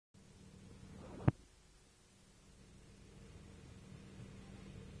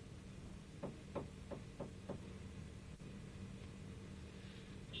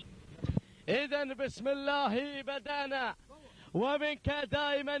إذا بسم الله بدأنا، ومنك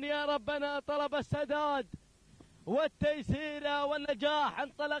دائما يا ربنا طلب السداد والتيسير والنجاح.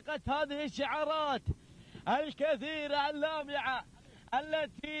 انطلقت هذه الشعارات الكثيرة اللامعة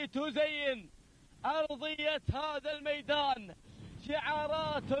التي تزين أرضية هذا الميدان،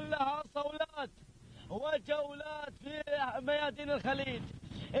 شعارات لها صولات وجولات في ميادين الخليج.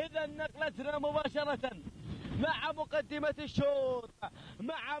 إذا نقلتنا مباشرة مع مقدمة الشوط،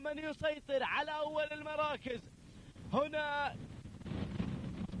 مع من يسيطر على أول المراكز. هنا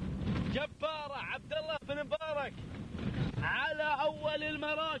جبارة عبد الله بن مبارك على أول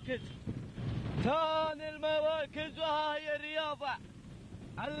المراكز. ثاني المراكز، وها هي الرياضة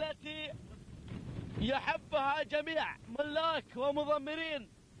التي يحبها جميع ملاك ومضمرين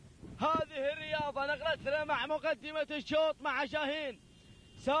هذه الرياضة. نقلتنا مع مقدمة الشوط مع شاهين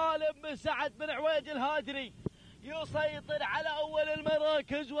سالم بن سعد بن عويج الهادري يسيطر على أول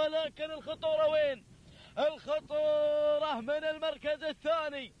المراكز، ولكن الخطورة وين؟ الخطورة من المركز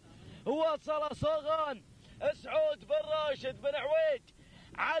الثاني. وصل صاغان سعود بن راشد بن عويج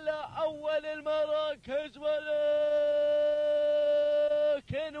على أول المراكز، ولكن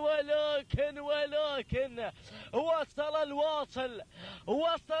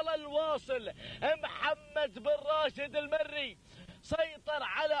وصل الواصل محمد بن راشد المري سيطر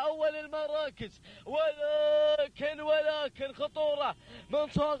على أول المراكز، ولكن خطورة من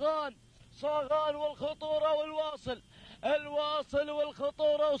صاغان والخطورة الواصل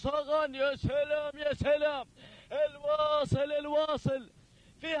والخطورة وصاغان. يا سلام الواصل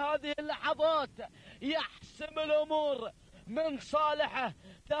في هذه اللحظات يحسم الأمور من صالحه.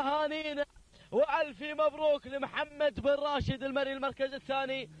 تهانينا وألف مبروك لمحمد بن راشد المري المركز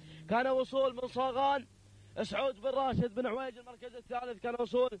الثاني. كان وصول من صاغان سعود بن راشد بن عويج. المركز الثالث كان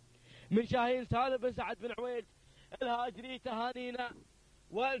وصول من شاهين سالم بن سعد بن عويج الهاجري. تهانينا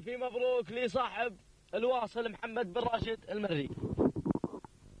وألف مبروك لصاحب الواصل محمد بن راشد المري.